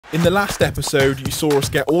In the last episode, you saw us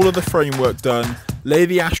get all of the framework done, lay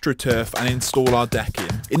the Astroturf and install our decking.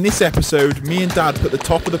 In this episode, me and Dad put the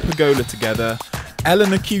top of the pergola together.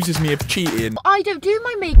 Ellen accuses me of cheating. I don't do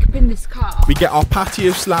my makeup in this car. We get our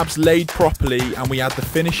patio slabs laid properly and we add the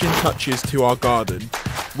finishing touches to our garden.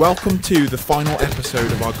 Welcome to the final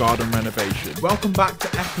episode of our garden renovation. Welcome back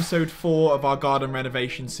to episode 4 of our garden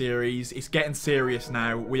renovation series. It's getting serious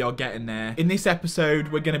now. We are getting there. In this episode,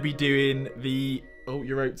 we're going to be doing the... Oh,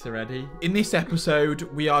 your oats are ready. In this episode,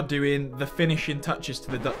 we are doing the finishing touches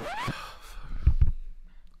to the...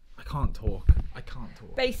 I can't talk.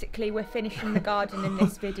 Basically, we're finishing the garden in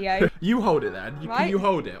this video. You hold it then. Right? Can you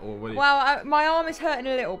hold it? Or will you... Well, my arm is hurting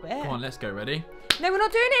a little bit. Come on, let's go. Ready? No, we're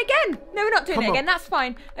not doing it again. No, we're not doing Come it on. again. That's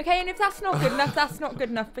fine. Okay, and if that's not good enough, that's not good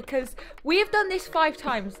enough because we have done this 5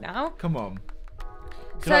 times now. Come on.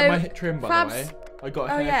 Do So, you like my trim, by Fabs, the way? I got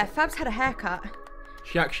a oh haircut. yeah, Fab's had a haircut.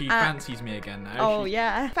 She actually fancies me again now. Oh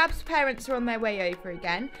yeah. Fab's parents are on their way over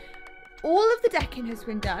again. All of the decking has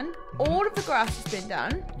been done. All of the grass has been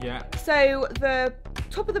done. Yeah. So the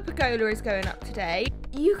top of the pergola is going up today.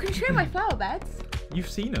 You can show my flower beds. You've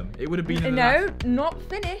seen them. It would have been in the No, last... not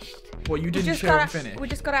finished. Well, you didn't just show gotta, them finished. We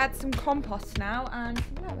just got to add some compost now and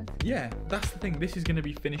some flowers. Yeah, that's the thing. This is going to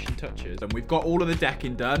be finishing touches. And we've got all of the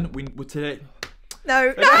decking done. We're today...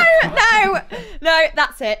 No,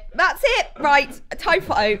 that's it. That's it. Right, time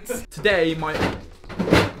for oats. Today, my...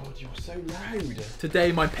 God, you're so loud.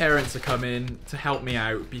 Today, my parents are coming to help me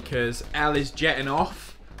out because Elle is jetting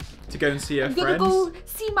off to go and see her I'm friends. gonna go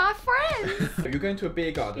see my friends. You're going to a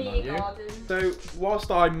beer garden, aren't Beer you? garden. So,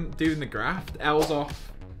 whilst I'm doing the graft, Elle's off.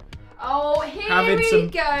 Oh, here Having he some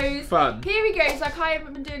goes. fun. Here he goes. Like I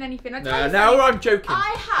haven't been doing anything. No, I'm joking.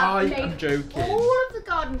 I have am made joking. all of the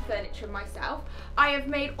garden furniture myself. I have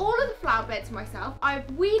made all of the flower beds myself. I've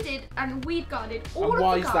weeded and weed guarded all And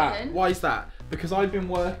why of the is garden. that? Why is that? Because I've been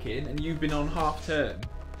working and you've been on half term.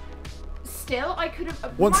 Still, I could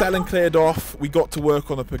have. Once Ellen cleared off, we got to work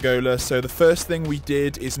on the pergola. So the first thing we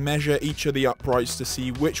did is measure each of the uprights to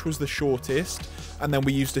see which was the shortest. And then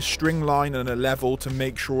we used a string line and a level to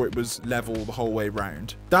make sure it was level the whole way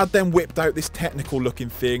round. Dad then whipped out this technical looking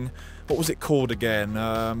thing. What was it called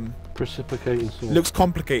again? Precipitating saw. Looks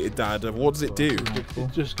complicated, Dad. What does it do?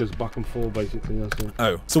 It just goes back and forth, basically. That's it.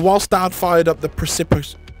 Oh. So whilst Dad fired up the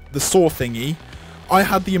saw thingy, I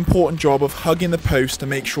had the important job of hugging the post to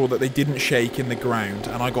make sure that they didn't shake in the ground,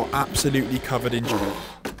 and I got absolutely covered in dirt.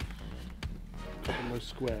 Almost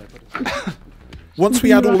square, but Once we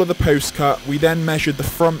had all of the posts cut, we then measured the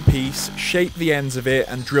front piece, shaped the ends of it,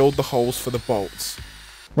 and drilled the holes for the bolts.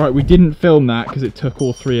 Right, we didn't film that because it took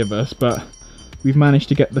all 3 of us, but we've managed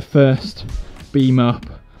to get the first beam up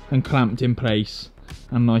and clamped in place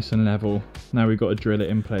and nice and level. Now we've got to drill it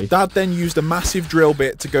in place. Dad then used a massive drill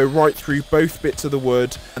bit to go right through both bits of the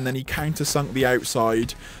wood, and then he countersunk the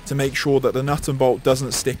outside to make sure that the nut and bolt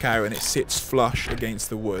doesn't stick out and it sits flush against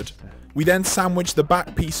the wood. We then sandwiched the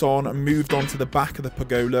back piece on and moved on to the back of the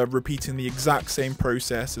pergola, repeating the exact same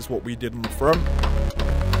process as what we did on the front.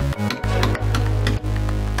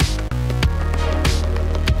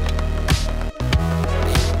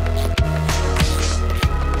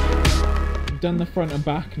 We've done the front and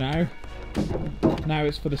back now. Now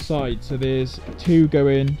it's for the side, so there's 2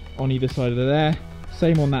 going on either side of there.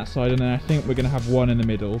 Same on that side, and then I think we're going to have 1 in the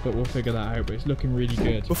middle, but we'll figure that out, but it's looking really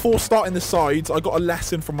good. Before starting the sides, I got a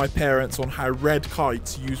lesson from my parents on how red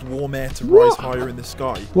kites use warm air to rise higher in the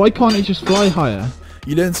sky. Why can't it just fly higher?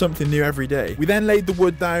 You learn something new every day. We then laid the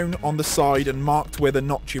wood down on the side and marked where the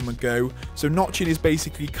notching would go. So notching is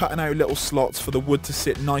basically cutting out little slots for the wood to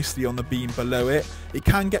sit nicely on the beam below it. It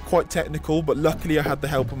can get quite technical, but luckily I had the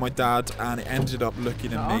help of my dad and it ended up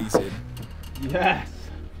looking amazing. yes.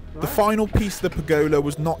 The final piece of the pergola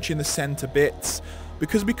was notching the centre bits.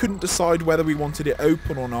 Because we couldn't decide whether we wanted it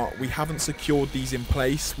open or not, we haven't secured these in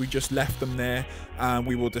place. We just left them there and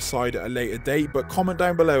we will decide at a later date. But comment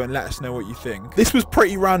down below and let us know what you think. This was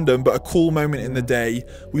pretty random, but a cool moment in the day.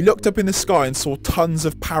 We looked up in the sky and saw tons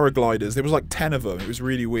of paragliders. There was like 10 of them. It was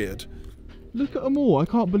really weird. Look at them all. I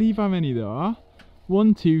can't believe how many there are.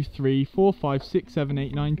 1, 2, 3, 4, 5, 6, 7,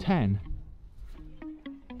 8, 9, 10.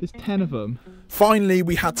 There's 10 of them. Finally,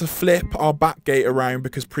 we had to flip our back gate around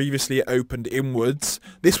because previously it opened inwards.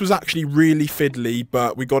 This was actually really fiddly,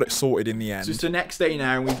 but we got it sorted in the end. So it's the next day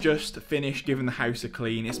now, and we've just finished giving the house a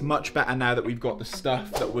clean. It's much better now that we've got the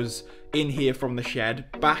stuff that was in here from the shed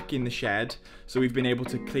back in the shed. So we've been able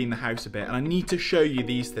to clean the house a bit. And I need to show you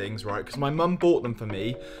these things, right? Because my mum bought them for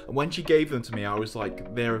me. And when she gave them to me, I was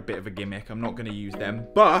like, they're a bit of a gimmick. I'm not going to use them.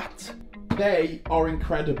 But they are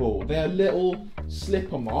incredible. They're little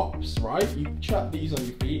slipper mops, right? You chuck these on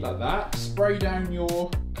your feet like that, spray down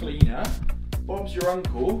your cleaner, Bob's your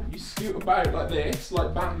uncle, you scoot about like this,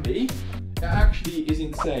 like Bambi. It actually is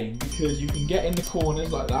insane because you can get in the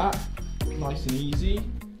corners like that, nice and easy.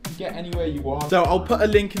 You can get anywhere you want. So I'll put a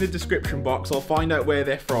link in the description box. I'll find out where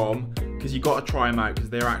they're from because you got to try them out because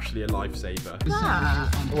they're actually a lifesaver.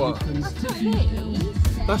 What? That's not me.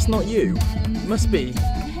 That's not you. Must be.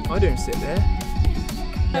 I don't sit there.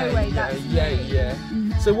 No way, that's yeah.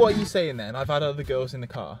 So what are you saying then? I've had other girls in the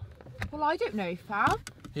car. Well, I don't know, Fab.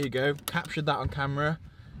 Here you go. Captured that on camera.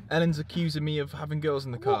 Ellen's accusing me of having girls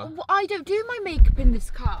in the car. Well, I don't do my makeup in this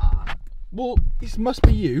car. Well, this must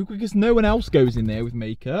be you because no one else goes in there with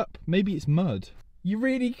makeup. Maybe it's mud. You're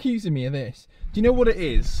really accusing me of this. Do you know what it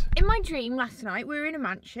is? In my dream last night, we were in a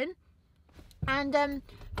mansion, and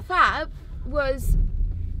Fab was.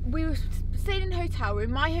 We were staying in a hotel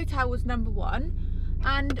room. My hotel was #1,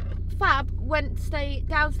 and Fab went to stay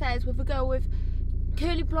downstairs with a girl with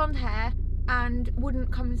curly blonde hair and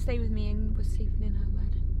wouldn't come and stay with me and was sleeping in her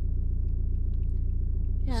bed.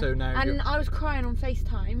 Yeah. So now and I was crying on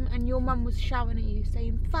FaceTime, and your mum was shouting at you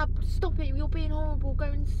saying, "Fab, stop it! You're being horrible. Go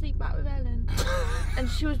and sleep back with Ellen." And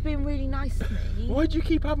she was being really nice to me. Why do you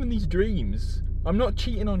keep having these dreams? I'm not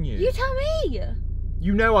cheating on you. You tell me.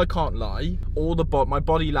 You know I can't lie. All the my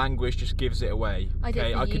body language just gives it away.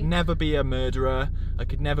 Okay, I could never be a murderer. I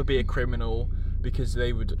could never be a criminal because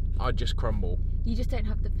I'd just crumble. You just don't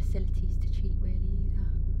have the facilities to cheat, really, either.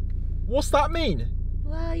 What's that mean?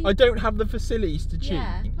 Well, I don't have the facilities to cheat.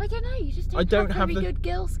 Yeah. I don't know. You just don't have very good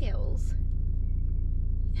girl skills.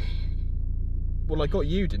 Well, I got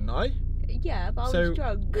you, didn't I? Yeah, but I was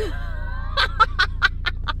drunk.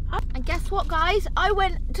 And guess what, guys? I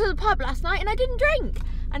went to the pub last night and I didn't drink.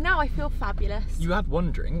 And now I feel fabulous. You had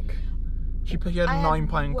one drink. You had a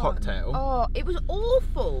 £9 cocktail. Oh, it was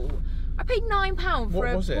awful. I paid £9 for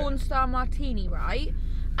a porn star martini, right?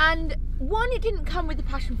 And 1, it didn't come with the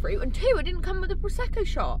passion fruit, and 2, it didn't come with a Prosecco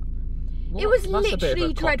shot. What? It was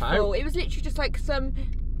literally dreadful. It was literally just like some...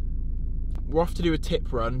 We're off to do a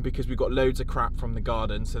tip run because we've got loads of crap from the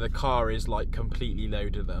garden, so the car is like completely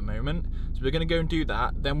loaded at the moment. So we're going to go and do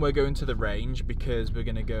that. Then we're going to the range because we're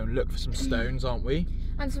going to go and look for some stones, aren't we?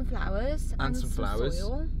 And some flowers. And some flowers.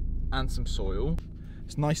 Soil. And some soil.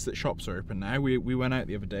 It's nice that shops are open now. We went out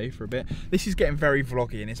the other day for a bit. This is getting very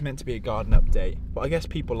vloggy and it's meant to be a garden update. But I guess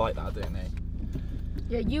people like that, don't they?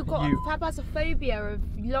 Yeah, Fab has a phobia of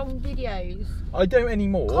long videos. I don't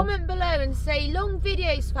anymore. Comment below and say, long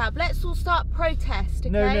videos, Fab. Let's all start protest, okay?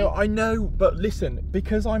 No, I know, but listen,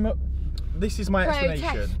 because this is my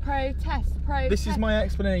explanation. Protest. This is my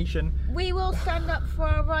explanation. We will stand up for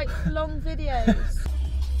our rights for long videos.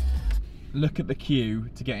 Look at the queue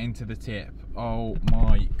to get into the tip. Oh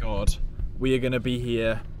my God. We are going to be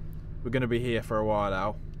here. We're going to be here for a while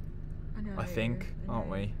now. I think, aren't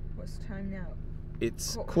we? What's the time now?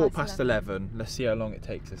 It's quarter past 11. Let's see how long it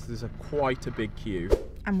takes us. There's quite a big queue.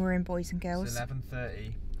 And we're in boys and girls. It's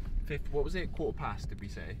 11:30. What was it? Quarter past, did we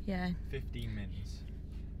say? Yeah. 15 minutes.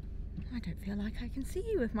 I don't feel like I can see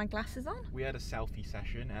you with my glasses on. We had a selfie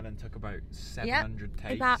session. Ellen took about 700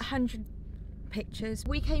 takes. About 100 pictures.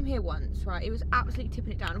 We came here once, right? It was absolutely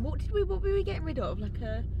tipping it down. And what were we getting rid of? Like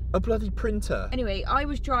a bloody printer. Anyway, I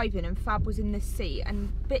was driving and Fab was in the seat,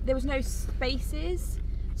 and there was no spaces.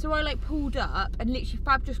 So I like pulled up and literally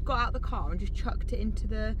Fab just got out of the car and just chucked it into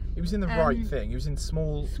the... It was in the right thing. It was in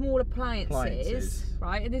small appliances.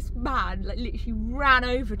 Right? And this man like literally ran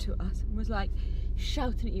over to us and was like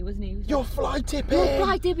shouting at you, wasn't he? You're fly tipping! You're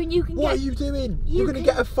fly tipping, you can What are you doing? You're going to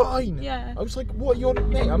get a fine! Yeah. I was like, what? You're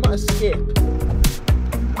mate, I'm at a skip.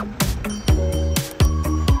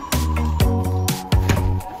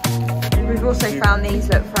 We've also found these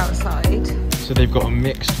for outside. So they've got a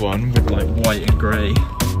mixed one with like white and grey.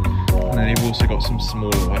 And then they've also got some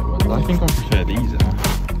smaller white ones. I think I prefer these now.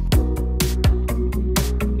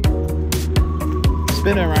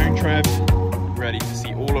 Spin around, Trev. Ready to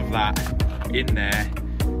see all of that in there.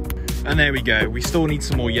 And there we go. We still need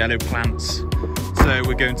some more yellow plants. So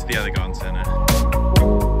we're going to the other garden centre.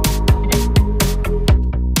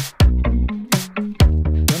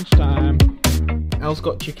 Lunchtime. Elle's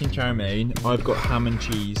got chicken chow mein. I've got ham and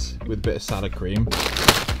cheese with a bit of salad cream.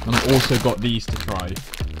 And I've also got these to try.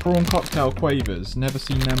 Prawn cocktail quavers, never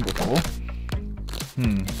seen them before.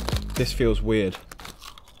 This feels weird.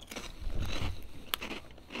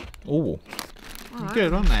 Oh,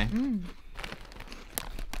 good, aren't they?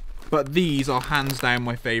 But these are hands down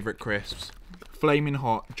my favourite crisps. Flaming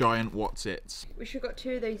hot giant Whatsits. We should have got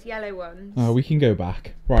 2 of those yellow ones. Oh, we can go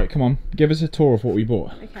back. Right, come on, give us a tour of what we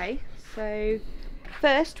bought. Okay, so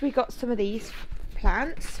first we got some of these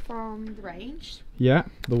plants from the range. Yeah,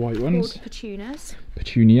 the white ones. Called petunias.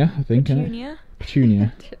 Petunia, I think. Petunia.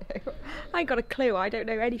 Petunia. I ain't got a clue. I don't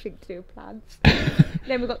know anything to do with plants.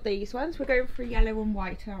 Then we've got these ones. We're going for yellow and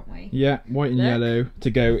white, aren't we? Yeah, white and yellow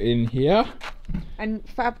to go in here. And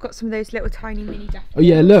Fab got some of those little tiny mini daffodils. Oh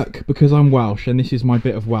yeah, look, because I'm Welsh and this is my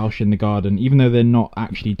bit of Welsh in the garden. Even though they're not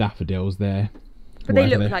actually daffodils, they're... But they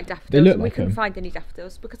look like daffodils. They look and like we couldn't them. find any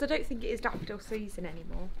daffodils because I don't think it is daffodil season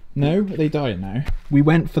anymore. No, they die now. We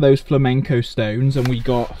went for those flamenco stones and we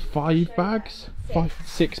got 5 bags?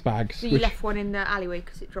 6 bags. So you left one in the alleyway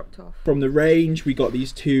because it dropped off. From the range, we got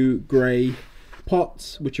these 2 grey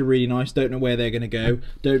pots, which are really nice. Don't know where they're going to go.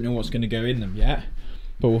 Don't know what's going to go in them yet.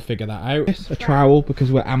 But we'll figure that out. A trowel,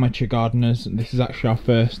 because we're amateur gardeners. And this is actually our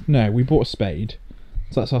first... No, we bought a spade.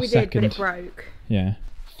 So that's our second. We did, but it broke. Yeah.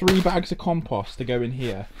 3 bags of compost to go in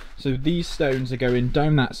here. So these stones are going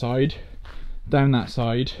down that side,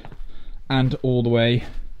 and all the way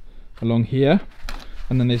along here.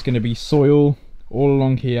 And then there's going to be soil all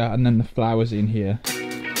along here, and then the flowers in here.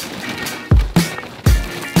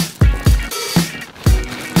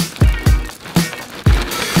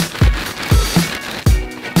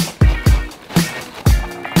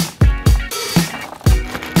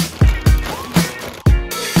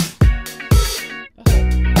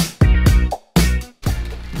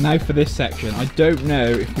 Now for this section, I don't know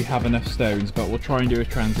if we have enough stones, but we'll try and do a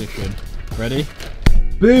transition. Ready?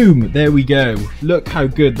 Boom! There we go. Look how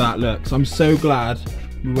good that looks. I'm so glad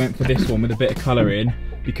we went for this one with a bit of colour in,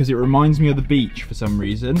 because it reminds me of the beach for some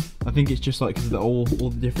reason. I think it's just like because of all the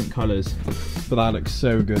different colours. But that looks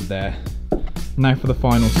so good there. Now for the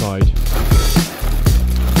final side.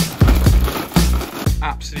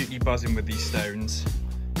 Absolutely buzzing with these stones.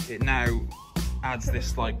 It now adds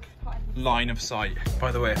this like line of sight.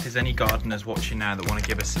 By the way, if there's any gardeners watching now that want to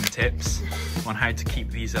give us some tips on how to keep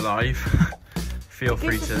these alive, feel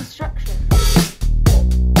free to.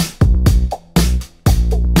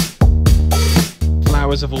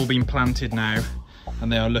 Flowers have all been planted now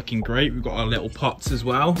and they are looking great. We've got our little pots as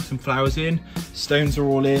well, some flowers in, stones are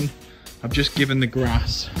all in. I've just given the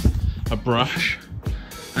grass a brush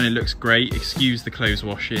and it looks great. Excuse the clothes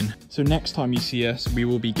washing. So next time you see us, we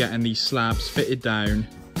will be getting these slabs fitted down.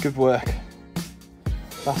 Good work.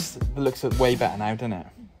 That looks way better now, doesn't it?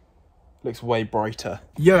 Looks way brighter.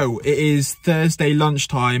 Yo, it is Thursday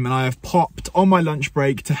lunchtime and I have popped on my lunch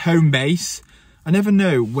break to home base. I never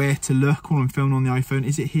know where to look when I'm filming on the iPhone.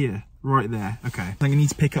 Is it here? Right there. Okay. I'm going to need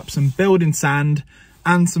to pick up some building sand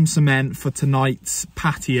and some cement for tonight's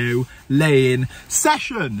patio lay-in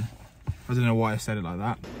session. I don't know why I said it like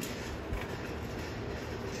that.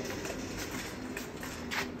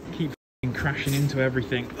 Keep crashing into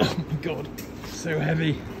everything. Oh my God, so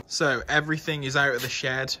heavy. So everything is out of the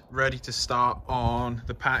shed, ready to start on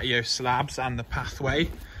the patio slabs and the pathway.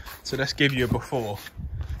 So let's give you a before.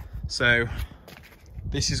 So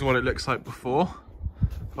this is what it looks like before.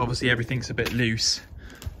 Obviously everything's a bit loose.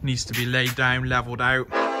 Needs to be laid down, leveled out.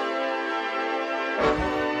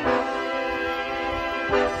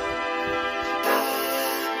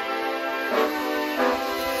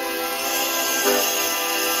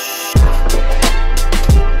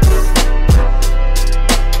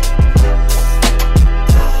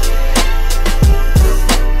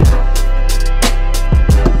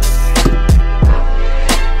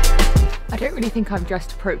 I think I'm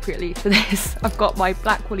dressed appropriately for this. I've got my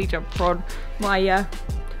black woolly jumper on, my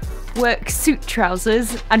work suit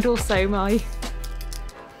trousers, and also my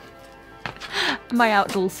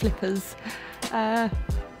outdoor slippers.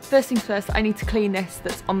 First things first, I need to clean this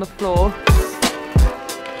that's on the floor.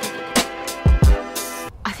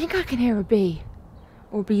 I think I can hear a bee,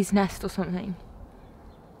 or a bee's nest or something.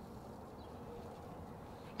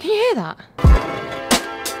 Can you hear that?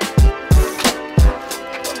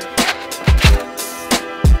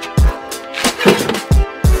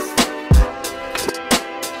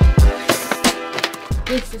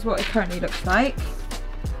 This is what it currently looks like.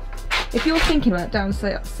 If you're thinking about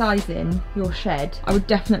downsizing your shed, I would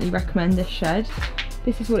definitely recommend this shed.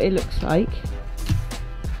 This is what it looks like.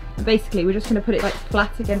 And basically we're just going to put it like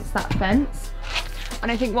flat against that fence.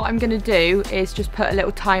 And I think what I'm going to do is just put a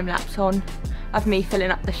little time lapse on of me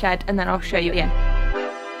filling up the shed, and then I'll show you again.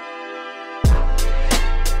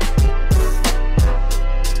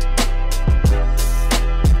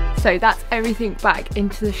 So that's everything back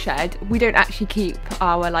into the shed. We don't actually keep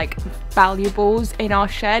our like valuables in our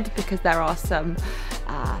shed because there are some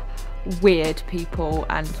weird people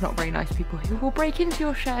and not very nice people who will break into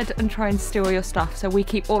your shed and try and steal your stuff. So we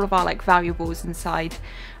keep all of our like valuables inside,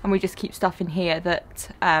 and we just keep stuff in here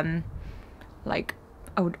that like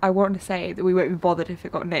I want to say that we won't be bothered if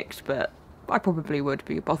it got nicked, but I probably would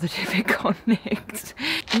be bothered if it got nicked.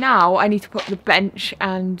 Now I need to put the bench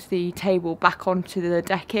and the table back onto the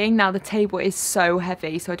decking. Now the table is so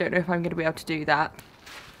heavy, so I don't know if I'm going to be able to do that.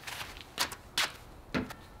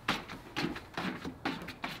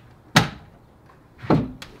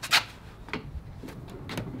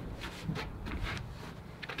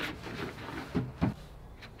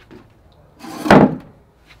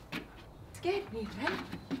 Scared me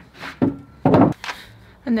then.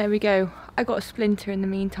 And there we go. I got a splinter in the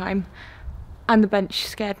meantime, and the bench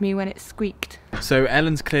scared me when it squeaked. So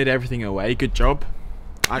Ellen's cleared everything away. Good job.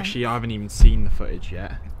 Actually, I haven't even seen the footage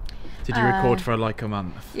yet. Did you record for like a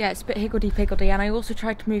month? Yeah, it's a bit higgledy-piggledy, and I also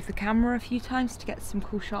tried to move the camera a few times to get some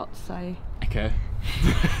cool shots, so... Okay.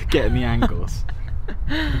 Getting the angles.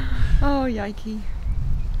 Oh, yikey.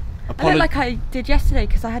 I look like I did yesterday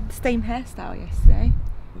because I had the same hairstyle yesterday.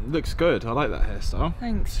 Looks good. I like that hairstyle.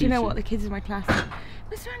 Thanks. Do you know what the kids in my class said?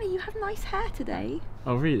 Miss Rani, you have nice hair today.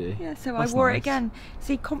 Oh really? Yeah, so I wore it again.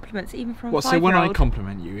 See, compliments even from a 5-year-old. So when I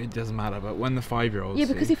compliment you, it doesn't matter, but when the 5-year-olds... Yeah,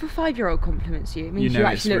 because if a 5-year-old compliments you, it means you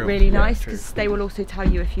actually look really nice, because they will also tell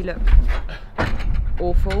you if you look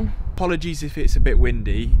awful. Apologies if it's a bit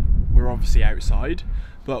windy. We're obviously outside,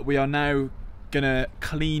 but we are now gonna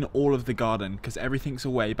clean all of the garden because everything's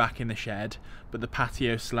away back in the shed, but the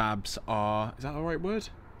patio slabs are... Is that the right word?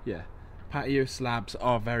 Yeah. Patio slabs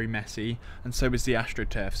are very messy, and so is the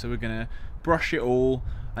Astroturf, so we're gonna brush it all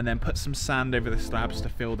and then put some sand over the slabs to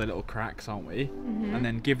fill the little cracks, aren't we? And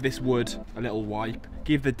then give this wood a little wipe,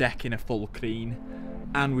 give the decking a full clean,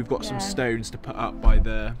 and we've got some stones to put up by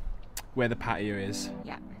the where the patio is.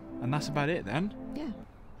 Yeah. And that's about it then. Yeah.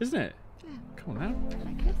 Isn't it? Yeah. Come on now.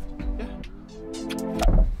 Like it?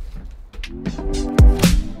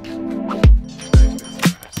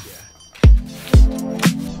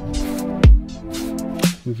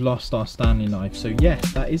 We've lost our Stanley knife, so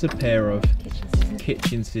yes, that is a pair of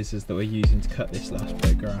kitchen scissors that we're using to cut this last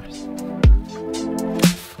bit of grass.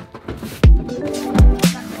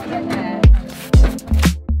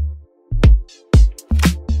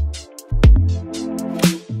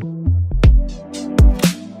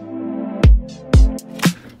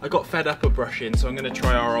 I got fed up of brushing, so I'm going to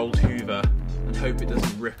try our old Hoover and hope it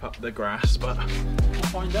doesn't rip up the grass, but we'll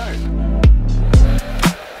find out.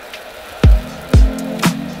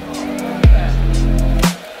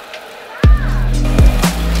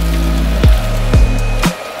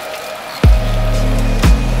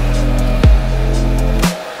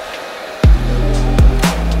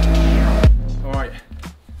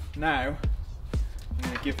 Now, I'm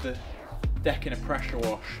going to give the decking a pressure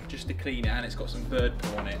wash just to clean it, and it's got some bird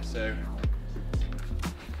poo on it, so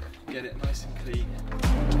get it nice and clean.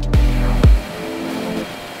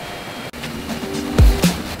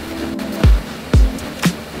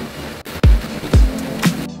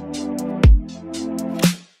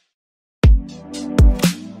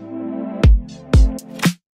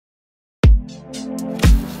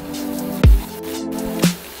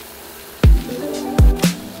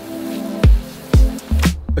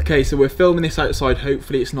 Okay, so we're filming this outside.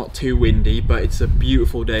 Hopefully it's not too windy, but it's a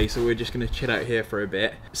beautiful day, so we're just going to chill out here for a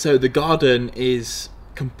bit. So the garden is,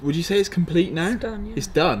 would you say it's complete now? It's done, yeah. It's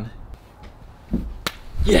done?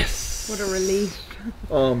 Yes! What a relief.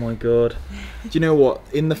 Oh my god. Do you know what?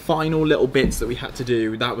 In the final little bits that we had to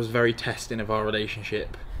do, that was very testing of our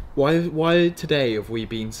relationship. Why today have we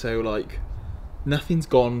been so like, nothing's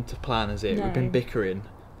gone to plan, has it? No. We've been bickering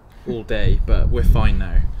all day, but we're fine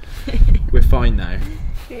now. We're fine now.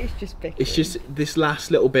 It's just bickering. It's just this last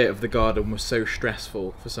little bit of the garden was so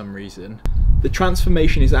stressful for some reason. The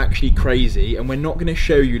transformation is actually crazy, and we're not going to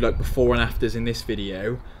show you like before and afters in this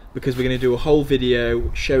video, because we're going to do a whole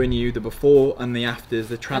video showing you the before and the afters,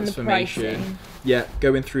 the transformation. Yeah,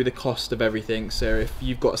 going through the cost of everything. So if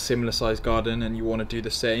you've got a similar sized garden and you want to do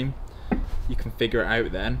the same, you can figure it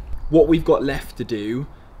out then. What we've got left to do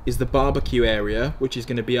is the barbecue area, which is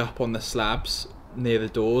going to be up on the slabs near the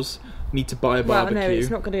doors. Need to buy a barbecue. Well, no, it's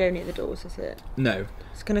not going to go near the doors, is it? No.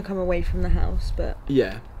 It's going to come away from the house, but...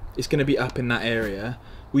 Yeah, it's going to be up in that area.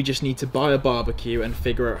 We just need to buy a barbecue and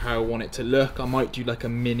figure out how I want it to look. I might do like a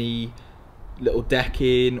mini little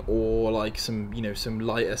decking, or like some, you know, some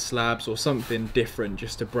lighter slabs or something different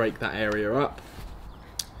just to break that area up.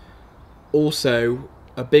 Also,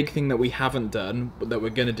 a big thing that we haven't done, but that we're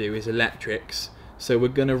going to do, is electrics. So we're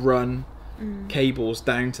going to run cables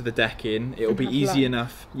down to the decking. It'll be easy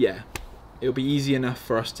enough. Yeah. It'll be easy enough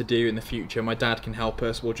for us to do in the future. My dad can help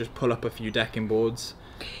us. We'll just pull up a few decking boards.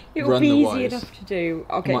 It'll be easy enough to do.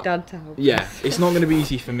 I'll get Dad to help. Yeah, it's not going to be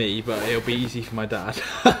easy for me, but it'll be easy for my dad.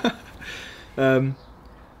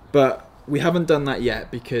 But we haven't done that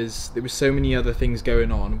yet because there was so many other things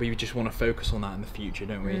going on. We just want to focus on that in the future,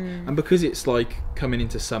 don't we? And because it's like coming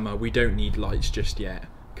into summer, we don't need lights just yet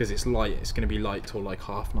because it's light. It's going to be light till like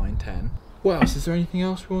 9:30, 10. What else? Is there anything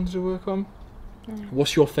else we wanted to work on?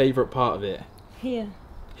 What's your favourite part of it? Here.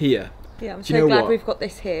 Here. Yeah, I'm Do you so know glad what? we've got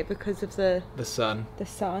this here because of the sun. The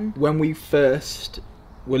sun. When we first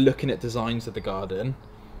were looking at designs of the garden,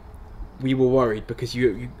 we were worried because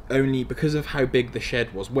you only because of how big the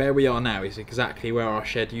shed was. Where we are now is exactly where our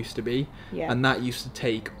shed used to be, and that used to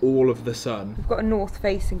take all of the sun. We've got a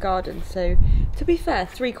north-facing garden, so to be fair,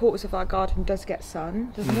 3/4 of our garden does get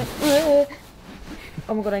sun, doesn't it?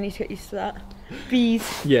 Oh my god, I need to get used to that. Bees.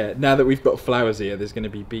 Yeah, now that we've got flowers here, there's going to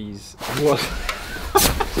be bees. What?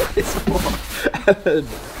 It's what? Ellen,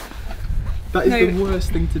 that is the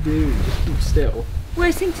worst thing to do. Just keep still.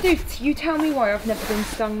 Worst thing to do? You tell me why I've never been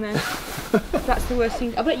stung then. That's the worst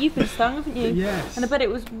thing. I bet you've been stung, haven't you? Yes. And I bet it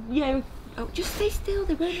was, you know, oh, just stay still,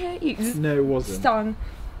 they won't hurt you. No, it wasn't. Stung.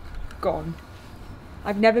 Gone.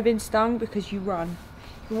 I've never been stung because you run.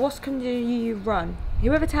 If wasp comes near you, you run.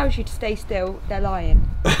 Whoever tells you to stay still, they're lying.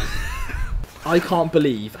 I can't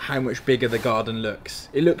believe how much bigger the garden looks.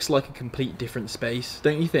 It looks like a complete different space,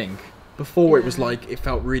 don't you think? Before it was like, it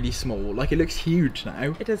felt really small. Like, it looks huge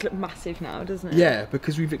now. It does look massive now, doesn't it? Yeah,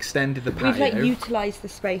 because we've extended the patio. We've like utilised the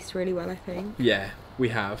space really well, I think. Yeah, we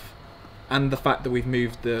have. And the fact that we've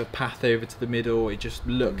moved the path over to the middle, it just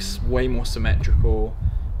looks way more symmetrical,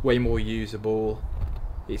 way more usable.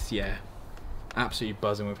 It's, yeah, absolutely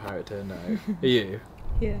buzzing with how it turned out. Are you?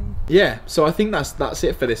 Yeah. Yeah, so I think that's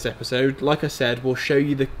it for this episode. Like I said, we'll show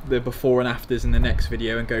you the before and afters in the next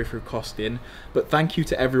video and go through costing. But thank you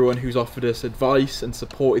to everyone who's offered us advice and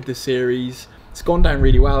supported the series. It's gone down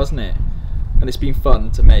really well, hasn't it? And it's been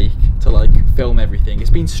fun to make, to like film everything.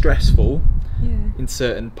 It's been stressful in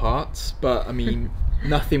certain parts, but I mean,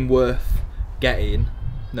 nothing worth getting.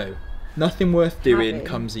 No, nothing worth doing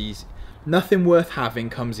comes easy. Nothing worth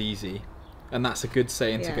having comes easy, and that's a good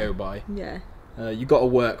saying to go by. Yeah. You got to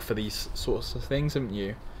work for these sorts of things, haven't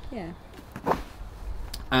you? Yeah.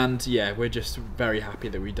 And yeah, we're just very happy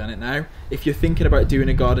that we've done it now. If you're thinking about doing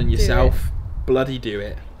a garden yourself, bloody do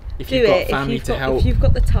it. If you've got family to help, if you've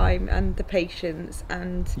got the time and the patience,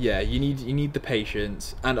 and yeah, you need the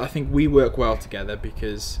patience. And I think we work well together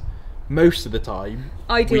because most of the time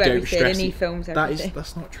I do we don't everything stress and he films everything.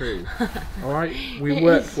 That's not true. All right,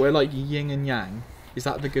 we're like yin and yang. Is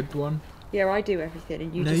that the good one? Yeah, I do everything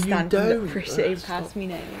and you No, just you stand and don't. look pretty and pass me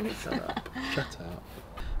names. Shut up. Shut up.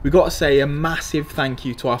 We got to say a massive thank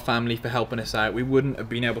you to our family for helping us out. We wouldn't have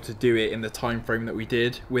been able to do it in the time frame that we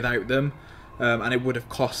did without them, and it would have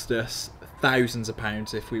cost us thousands of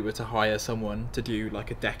pounds if we were to hire someone to do like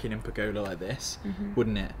a decking and pergola like this,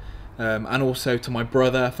 wouldn't it? And also to my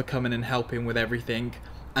brother for coming and helping with everything,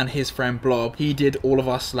 and his friend Blob. He did all of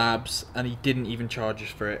our slabs and he didn't even charge us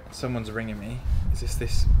for it. Someone's ringing me. Is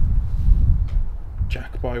this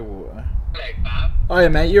Jack Bywater? Hello, Fab. Hiya,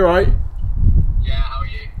 mate. You alright? Yeah, how are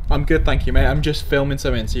you? I'm good, thank you, mate. I'm just filming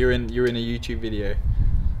something, so you're in a YouTube video.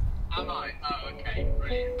 Am I? Oh, okay,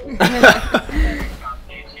 brilliant.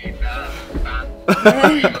 YouTube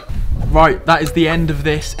fan. Right, that is the end of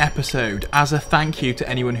this episode. As a thank you to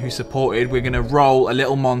anyone who supported, we're going to roll a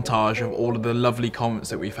little montage of all of the lovely comments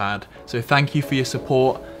that we've had. So thank you for your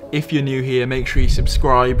support. If you're new here, make sure you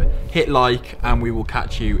subscribe, hit like, and we will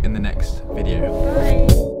catch you in the next video.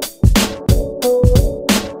 Bye.